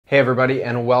Hey everybody,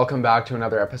 and welcome back to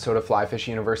another episode of Fly Fish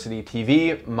University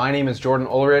TV. My name is Jordan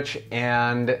Ulrich,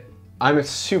 and I'm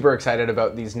super excited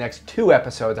about these next two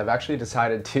episodes. I've actually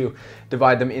decided to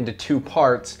divide them into two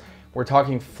parts. We're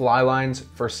talking fly lines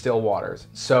for still waters.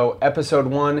 So episode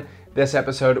one, this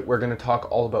episode, we're gonna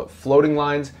talk all about floating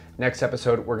lines. Next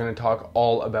episode, we're gonna talk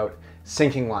all about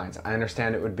sinking lines. I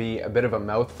understand it would be a bit of a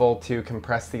mouthful to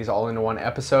compress these all into one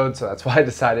episode, so that's why I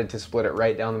decided to split it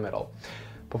right down the middle.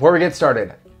 Before we get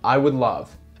started, I would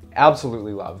love,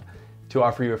 absolutely love, to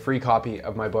offer you a free copy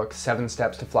of my book, 7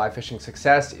 Steps to Fly Fishing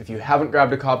Success. If you haven't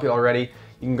grabbed a copy already,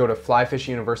 you can go to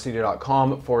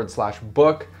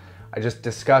flyfishuniversity.com/book. I just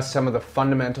discuss some of the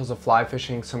fundamentals of fly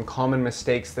fishing, some common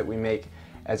mistakes that we make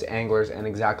as anglers, and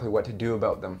exactly what to do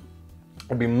about them.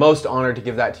 I'd be most honored to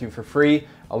give that to you for free.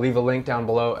 I'll leave a link down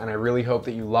below, and I really hope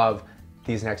that you love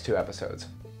these next two episodes.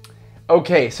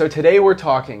 Okay, so today we're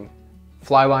talking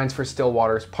fly lines for still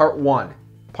waters, part one.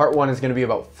 Part one is going to be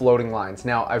about floating lines.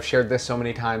 Now, I've shared this so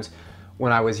many times.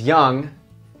 When I was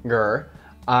younger,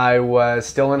 I was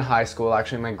still in high school,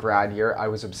 actually my grad year. I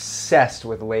was obsessed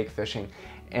with lake fishing,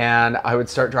 and I would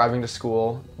start driving to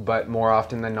school, but more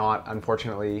often than not,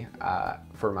 unfortunately,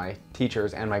 for my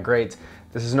teachers and my grades,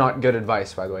 this is not good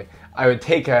advice, by the way. I would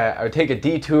take a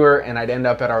detour, and I'd end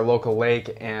up at our local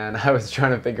lake, and I was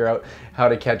trying to figure out how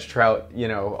to catch trout, you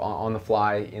know, on the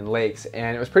fly in lakes.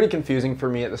 And it was pretty confusing for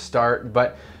me at the start,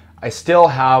 but I still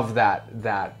have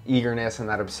that eagerness and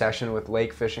that obsession with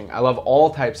lake fishing. I love all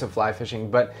types of fly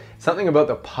fishing, but something about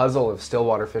the puzzle of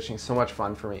stillwater fishing is so much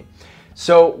fun for me.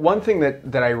 So one thing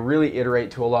that I really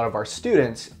iterate to a lot of our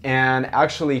students, and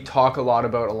actually talk a lot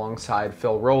about alongside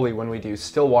Phil Rowley when we do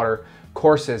stillwater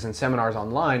courses and seminars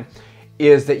online,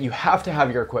 is that you have to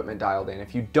have your equipment dialed in.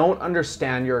 If you don't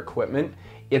understand your equipment,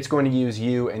 it's going to use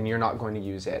you and you're not going to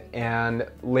use it. And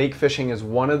lake fishing is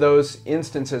one of those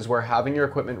instances where having your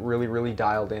equipment really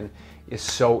dialed in is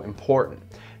so important.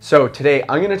 So today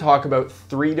I'm going to talk about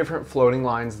 3 different floating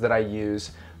lines that I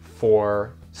use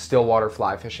for stillwater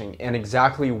fly fishing and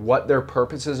exactly what their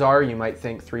purposes are. You might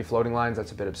think 3 floating lines,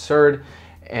 that's a bit absurd,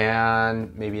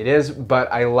 and maybe it is,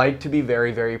 but I like to be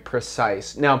very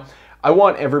precise. Now, I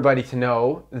want everybody to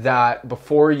know that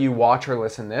before you watch or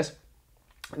listen to this,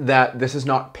 that this is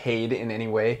not paid in any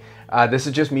way. This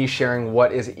is just me sharing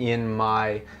what is in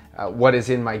my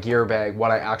gear bag,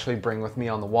 what I actually bring with me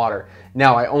on the water.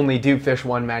 Now, I only do fish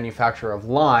one manufacturer of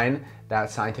line,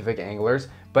 that's Scientific Anglers,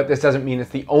 but this doesn't mean it's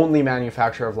the only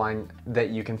manufacturer of line that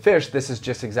you can fish. This is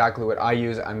just exactly what I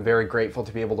use. I'm very grateful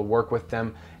to be able to work with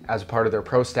them as part of their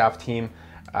pro staff team.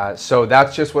 So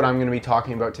that's just what I'm going to be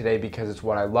talking about today because it's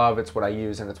what I love, it's what I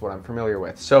use, and it's what I'm familiar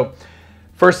with. So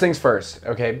first things first,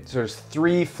 okay? So there's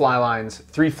 3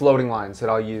 floating lines that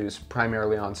I'll use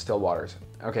primarily on still waters.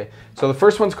 Okay, so the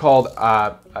first one's called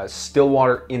a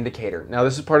Stillwater indicator. Now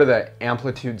this is part of the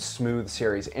Amplitude Smooth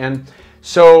series, and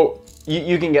so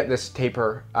you can get this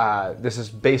taper. This is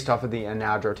based off of the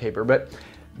anadrೊ taper, but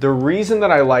the reason that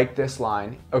I like this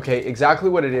line, okay, exactly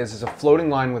what it is a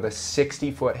floating line with a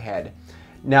 60-foot head.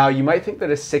 Now you might think that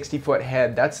a 60-foot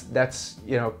head, that's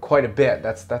you know, quite a bit.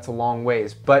 That's a long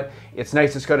ways, but it's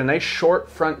nice. It's got a nice short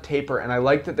front taper, and I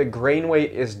like that the grain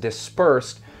weight is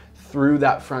dispersed through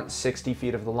that front 60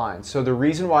 feet of the line. So the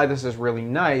reason why this is really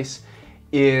nice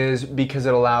is because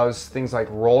it allows things like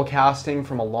roll casting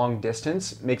from a long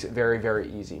distance, makes it very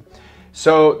easy.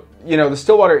 So, you know, the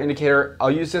Stillwater indicator,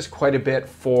 I'll use this quite a bit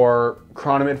for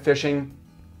chronomid fishing.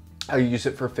 I'll use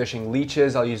it for fishing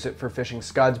leeches. I'll use it for fishing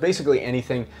scuds, basically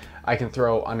anything I can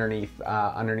throw underneath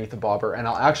a bobber. And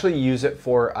I'll actually use it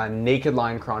for naked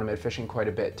line chronomid fishing quite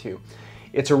a bit too.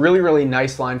 It's a really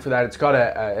nice line for that. It's got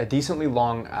a decently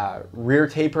long rear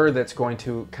taper that's going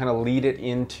to kind of lead it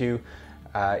into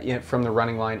from the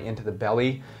running line into the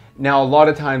belly. Now, a lot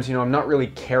of times, you know, I'm not really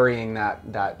carrying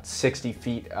that 60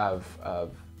 feet of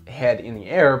head in the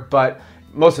air, but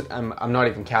most of the time I'm not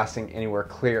even casting anywhere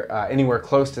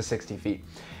close to 60 feet.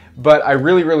 But I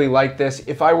really like this.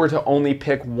 If I were to only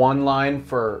pick one line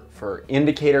for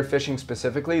indicator fishing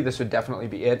specifically, this would definitely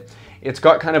be it. It's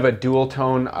got kind of a dual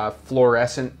tone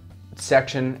fluorescent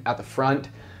section at the front.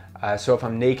 So if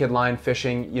I'm naked line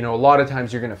fishing, you know, a lot of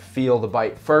times you're gonna feel the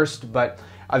bite first, but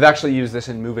I've actually used this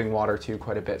in moving water too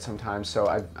quite a bit sometimes. So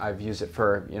I've used it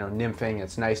for, you know, nymphing.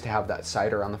 It's nice to have that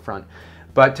sighter on the front.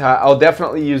 But I'll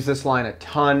definitely use this line a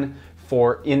ton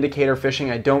for indicator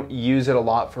fishing. I don't use it a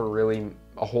lot for really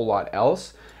a whole lot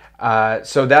else.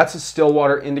 So that's a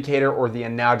Stillwater indicator, or the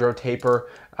anadrೊ taper.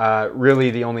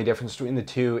 Really the only difference between the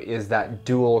two is that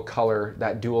dual color,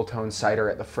 that dual tone sighter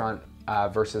at the front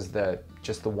versus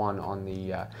just the one on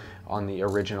on the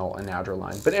original anadrol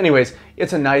line. But anyways,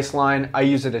 it's a nice line. I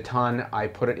use it a ton. I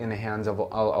put it in the hands of a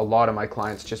lot of my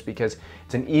clients just because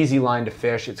it's an easy line to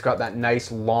fish. It's got that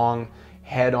nice long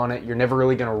head on it. You're never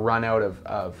really going to run out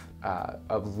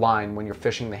of line when you're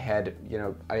fishing the head. You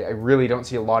know, I really don't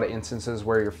see a lot of instances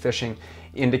where you're fishing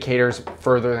indicators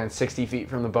further than 60 feet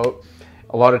from the boat.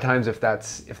 A lot of times if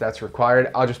that's required,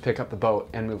 I'll just pick up the boat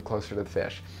and move closer to the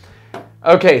fish.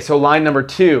 Okay, so line number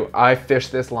 2, I fish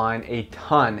this line a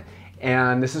ton,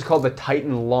 and this is called the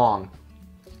Titan Long.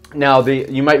 Now,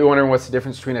 you might be wondering what's the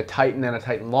difference between a Titan and a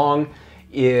Titan Long.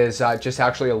 Is just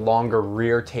actually a longer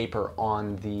rear taper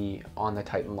on the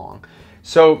Titan Long.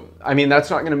 So, I mean, that's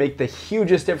not going to make the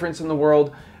hugest difference in the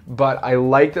world, but I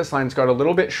like this line. It's got a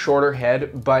little bit shorter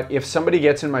head, but if somebody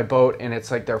gets in my boat and it's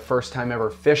like their first time ever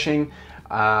fishing,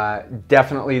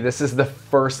 definitely this is the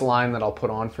first line that I'll put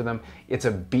on for them. It's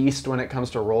a beast when it comes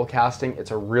to roll casting.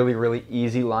 It's a really, really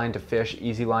easy line to fish,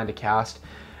 easy line to cast.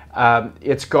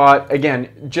 It's got,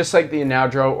 again, just like the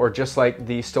anadrol or just like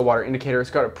the Stillwater indicator, it's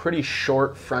got a pretty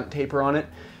short front taper on it.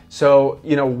 So,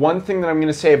 you know, one thing that I'm going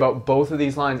to say about both of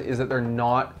these lines is that they're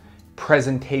not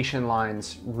presentation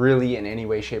lines really in any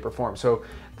way, shape, or form. So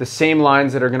the same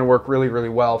lines that are going to work really, really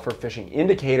well for fishing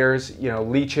indicators, you know,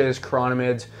 leeches,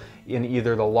 chironomids in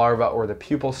either the larva or the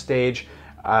pupal stage.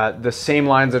 The same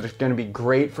lines that are going to be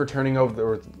great for turning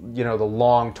over the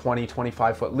long 20,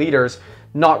 25 foot leaders,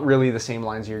 not really the same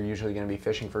lines you're usually going to be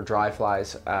fishing for dry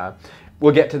flies.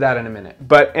 We'll get to that in a minute.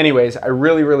 But anyways, I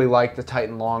really, really like the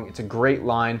Titan Long. It's a great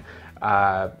line.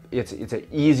 It's an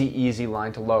easy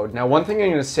line to load. Now, one thing I'm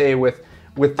going to say with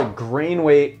the grain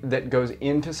weight that goes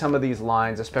into some of these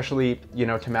lines, especially, you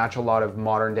know, to match a lot of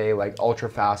modern day like ultra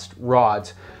fast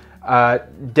rods,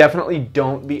 definitely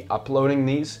don't be uploading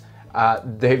these.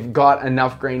 They've got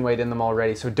enough grain weight in them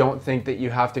already, so don't think that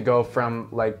you have to go from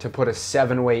like to put a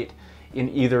 7 weight in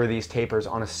either of these tapers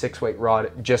on a 6 weight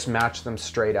rod. Just match them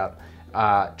straight up.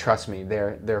 Trust me,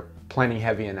 they're plenty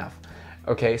heavy enough.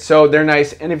 Okay, so they're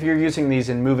nice, and if you're using these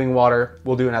in moving water,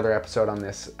 we'll do another episode on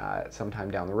this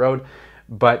sometime down the road.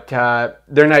 But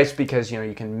they're nice because, you know,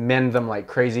 you can mend them like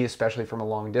crazy, especially from a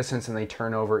long distance, and they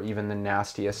turn over even the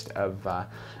nastiest of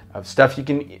stuff. You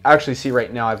can actually see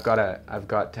right now I've got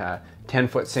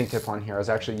 10-foot sink tip on here. I was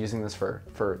actually using this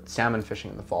for salmon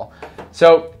fishing in the fall.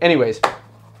 So anyways,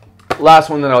 last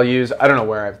one that I'll use, I don't know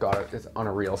where I've got it, it's on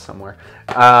a reel somewhere,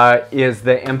 is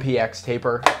the MPX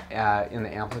taper in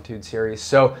the Amplitude series.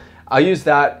 So I'll use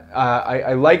that.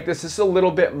 I like this. This is a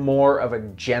little bit more of a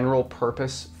general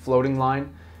purpose floating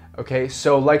line. Okay,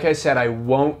 so like I said, I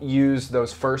won't use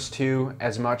those first two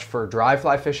as much for dry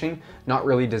fly fishing. Not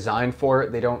really designed for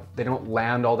it. They don't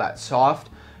land all that soft.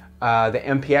 The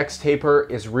MPX taper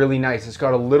is really nice. It's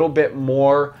got a little bit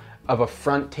more of a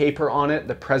front taper on it.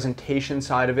 The presentation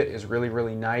side of it is really,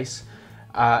 really nice.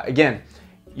 Again,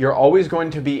 you're always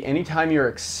going to be, anytime you're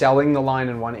excelling the line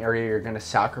in one area, you're going to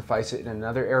sacrifice it in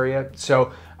another area.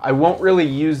 So I won't really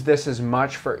use this as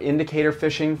much for indicator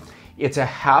fishing. It's a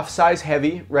half size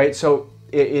heavy, right? So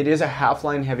it is a half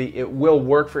line heavy. It will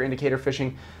work for indicator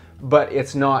fishing, but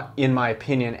it's not, in my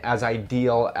opinion, as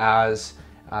ideal as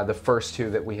the first two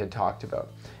that we had talked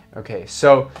about. Okay,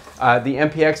 so the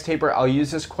MPX taper, I'll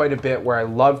use this quite a bit. Where I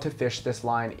love to fish this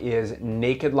line is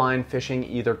naked line fishing,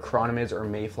 either chironomids or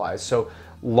mayflies. So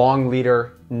long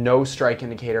leader, no strike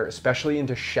indicator, especially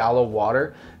into shallow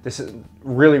water. This is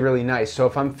really, really nice. So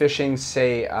if I'm fishing,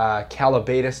 say,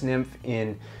 Calabatus nymph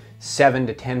in 7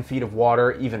 to 10 feet of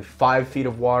water, even 5 feet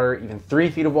of water, even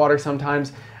 3 feet of water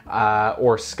sometimes,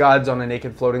 or scuds on a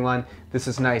naked floating line, this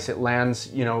is nice. It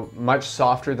lands, you know, much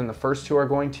softer than the first two are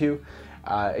going to.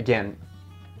 Again,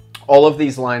 all of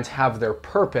these lines have their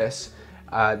purpose.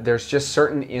 There's just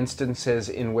certain instances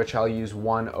in which I'll use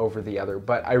one over the other,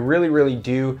 but I really, really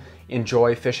do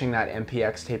enjoy fishing that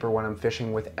MPX taper when I'm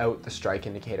fishing without the strike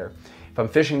indicator. If I'm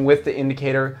fishing with the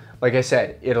indicator, like I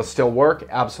said, it'll still work,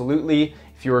 absolutely.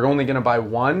 If you were only going to buy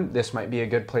one, this might be a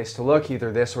good place to look,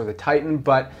 either this or the Titan,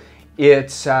 but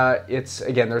it's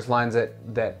again, there's lines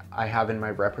that I have in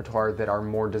my repertoire that are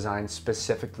more designed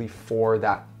specifically for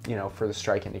that, you know, for the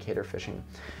strike indicator fishing.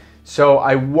 So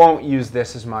I won't use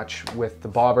this as much with the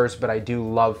bobbers, but I do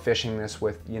love fishing this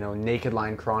with, you know, naked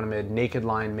line chironomid, naked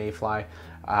line mayfly,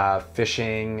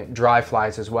 fishing dry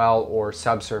flies as well, or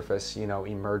subsurface, you know,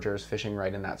 emergers, fishing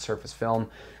right in that surface film,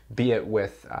 be it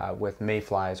with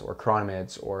mayflies or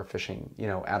chironomids, or fishing, you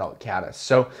know, adult caddis.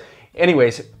 So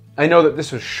anyways, I know that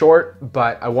this was short,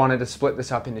 but I wanted to split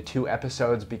this up into 2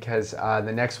 episodes because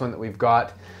the next one that we've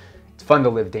got, it's fun to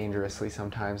live dangerously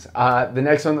sometimes. The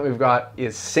next one that we've got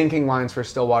is sinking lines for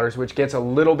still waters, which gets a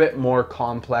little bit more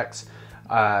complex.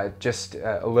 just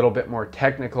a little bit more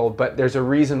technical, but there's a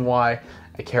reason why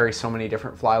I carry so many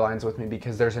different fly lines with me,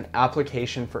 because there's an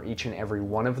application for each and every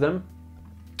one of them.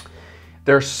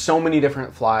 There are so many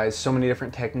different flies, so many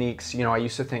different techniques. You know, I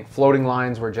used to think floating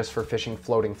lines were just for fishing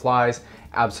floating flies.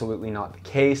 Absolutely not the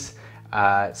case.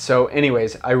 So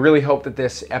anyways, I really hope that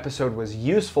this episode was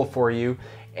useful for you,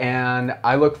 and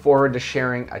I look forward to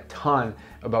sharing a ton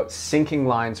about sinking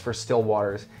lines for still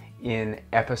waters in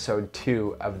episode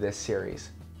 2 of this series.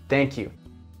 Thank you.